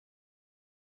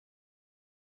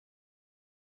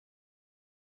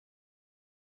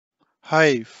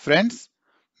Hi friends,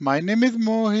 my name is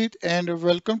Mohit and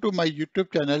welcome to my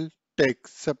YouTube channel Tech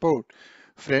Support.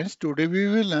 Friends, today we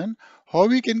will learn how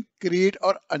we can create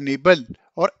or enable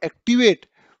or activate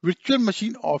virtual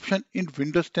machine option in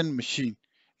Windows 10 machine.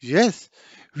 Yes,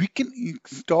 we can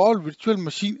install virtual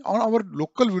machine on our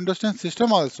local Windows 10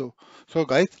 system also. So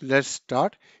guys, let's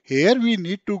start. Here we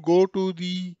need to go to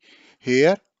the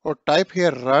here or type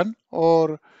here run,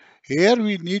 or here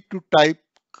we need to type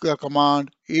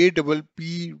command appwiz.cpl.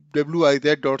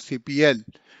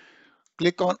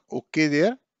 Click on OK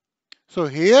there. So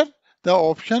here the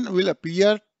option will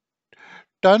appear,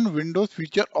 turn Windows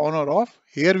feature on or off.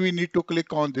 Here we need to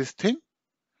click on this thing.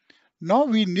 Now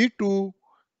we need to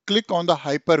click on the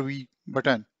Hyper-V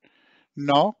button.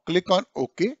 Now click on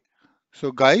OK.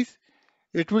 So guys,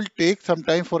 it will take some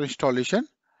time for installation,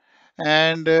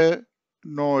 and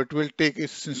no, it will take,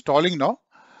 it's installing now,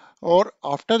 or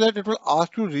after that it will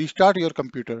ask to restart your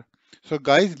computer. So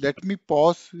guys, let me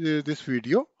pause this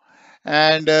video,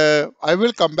 and I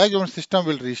will come back. Your system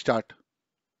will restart.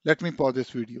 Let me pause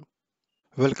this video.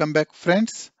 Welcome back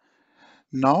friends.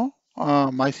 Now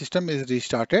my system is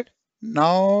restarted.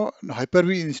 Now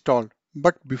Hyper-V installed.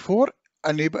 But before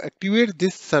enable activate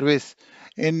this service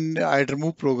in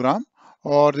iDremove program,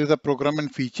 or there's a program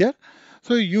and feature,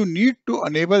 so you need to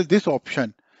enable this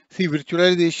option. See,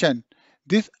 virtualization.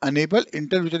 This enable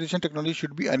Intel virtualization technology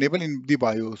should be enabled in the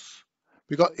BIOS,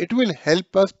 because it will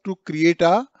help us to create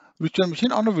a virtual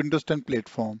machine on a Windows 10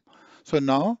 platform. So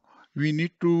now we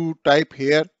need to type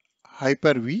here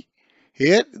Hyper-V.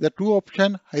 Here the two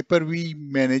option, Hyper-V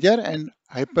Manager and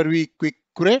Hyper-V Quick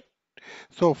Create.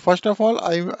 So first of all,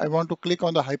 I want to click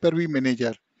on the Hyper-V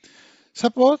Manager.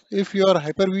 Suppose if your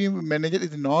Hyper-V Manager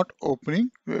is not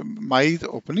opening, my is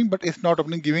opening, but it's not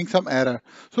opening, giving some error.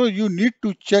 So you need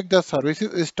to check the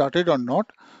services is started or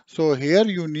not. So here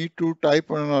you need to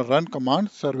type on a run command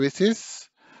services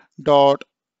dot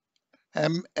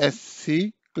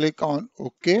msc, click on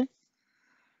OK.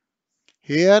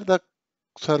 Here the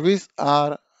service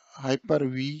are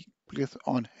Hyper-V, click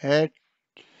on head.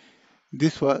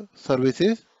 This was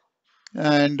services,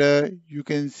 and you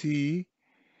can see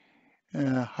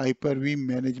Hyper-V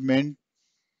management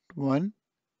one,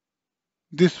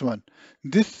 this one.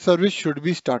 This service should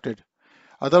be started.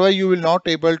 Otherwise, you will not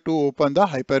able to open the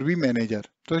Hyper-V manager.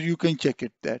 So you can check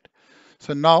it that.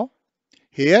 So now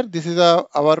here, this is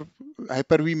our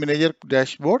Hyper-V manager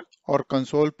dashboard or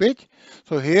console page.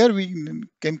 So here we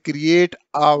can create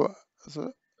our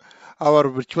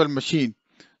virtual machine.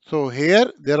 So here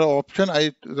there are option.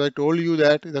 I told you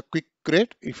that the quick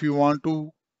create. If you want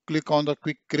to click on the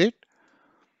quick create,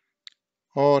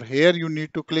 or here you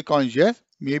need to click on yes.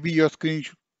 Maybe your screen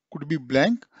could be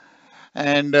blank.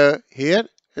 And here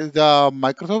is the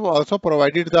Microsoft also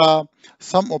provided the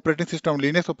some operating system,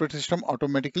 Linux operating system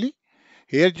automatically.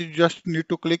 Here you just need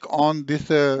to click on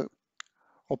this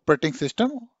operating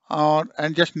system,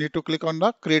 and just need to click on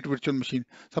the create virtual machine.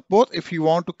 Suppose if you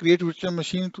want to create virtual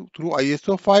machine through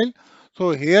ISO file,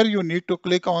 so here you need to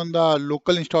click on the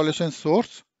local installation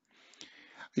source.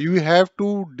 You have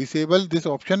to disable this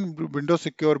option, Windows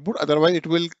Secure Boot, otherwise it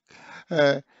will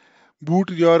uh, boot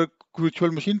your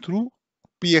virtual machine through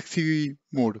PXE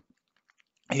mode.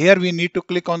 Here we need to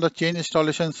click on the change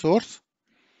installation source.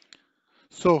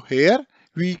 So here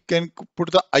we can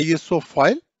put the ISO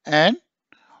file and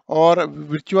or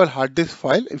virtual hard disk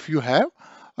file if you have,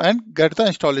 and get the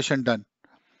installation done.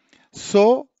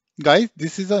 So guys,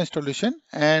 this is the installation,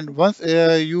 and once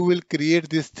you will create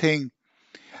this thing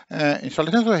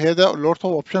installation, so here the lots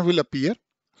of options will appear.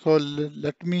 So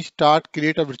let me start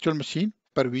create a virtual machine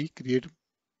per week, create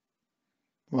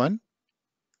one.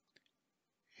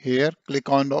 Here click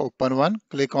on the open one,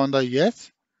 click on the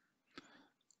yes.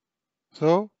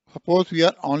 So suppose we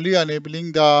are only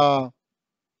enabling the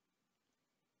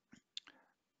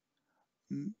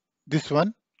this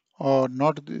one, or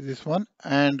not this one,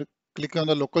 and click on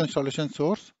the local installation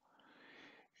source.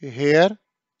 Here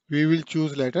we will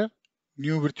choose later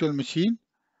new virtual machine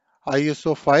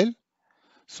ISO file.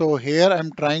 So here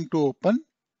I'm trying to open,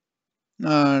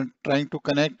 trying to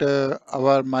connect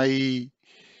our my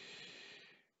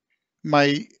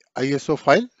ISO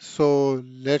file. So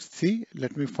let's see.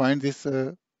 Let me find this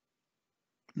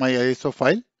my ISO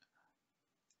file.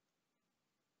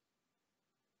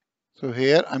 So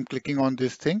here I'm clicking on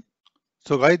this thing.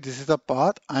 So guys, this is the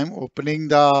path. I'm opening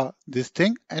the this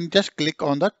thing and just click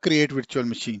on the create virtual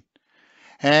machine.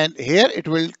 And here it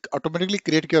will automatically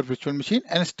create your virtual machine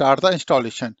and start the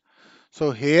installation. So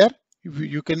here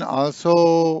you can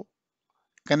also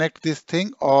connect this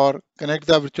thing or connect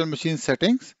the virtual machine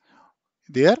settings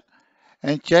there,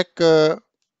 and check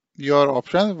your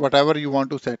options, whatever you want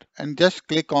to set, and just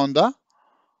click on the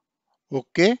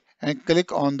OK and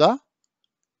click on the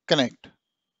connect.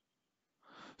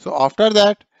 So after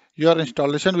that, your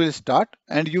installation will start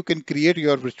and you can create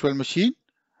your virtual machine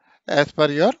as per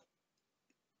your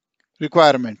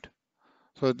requirement.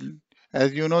 So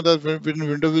as you know, the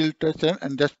window will touch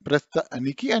and just press the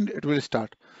any key and it will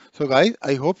start. So guys,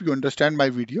 I hope you understand my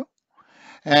video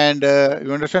and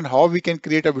you understand how we can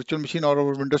create a virtual machine on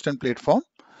our Windows 10 platform.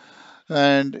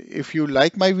 And if you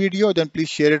like my video, then please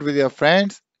share it with your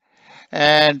friends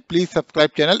and please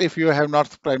subscribe channel if you have not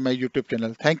subscribed my YouTube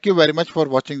channel. Thank you very much for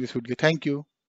watching this video. Thank you.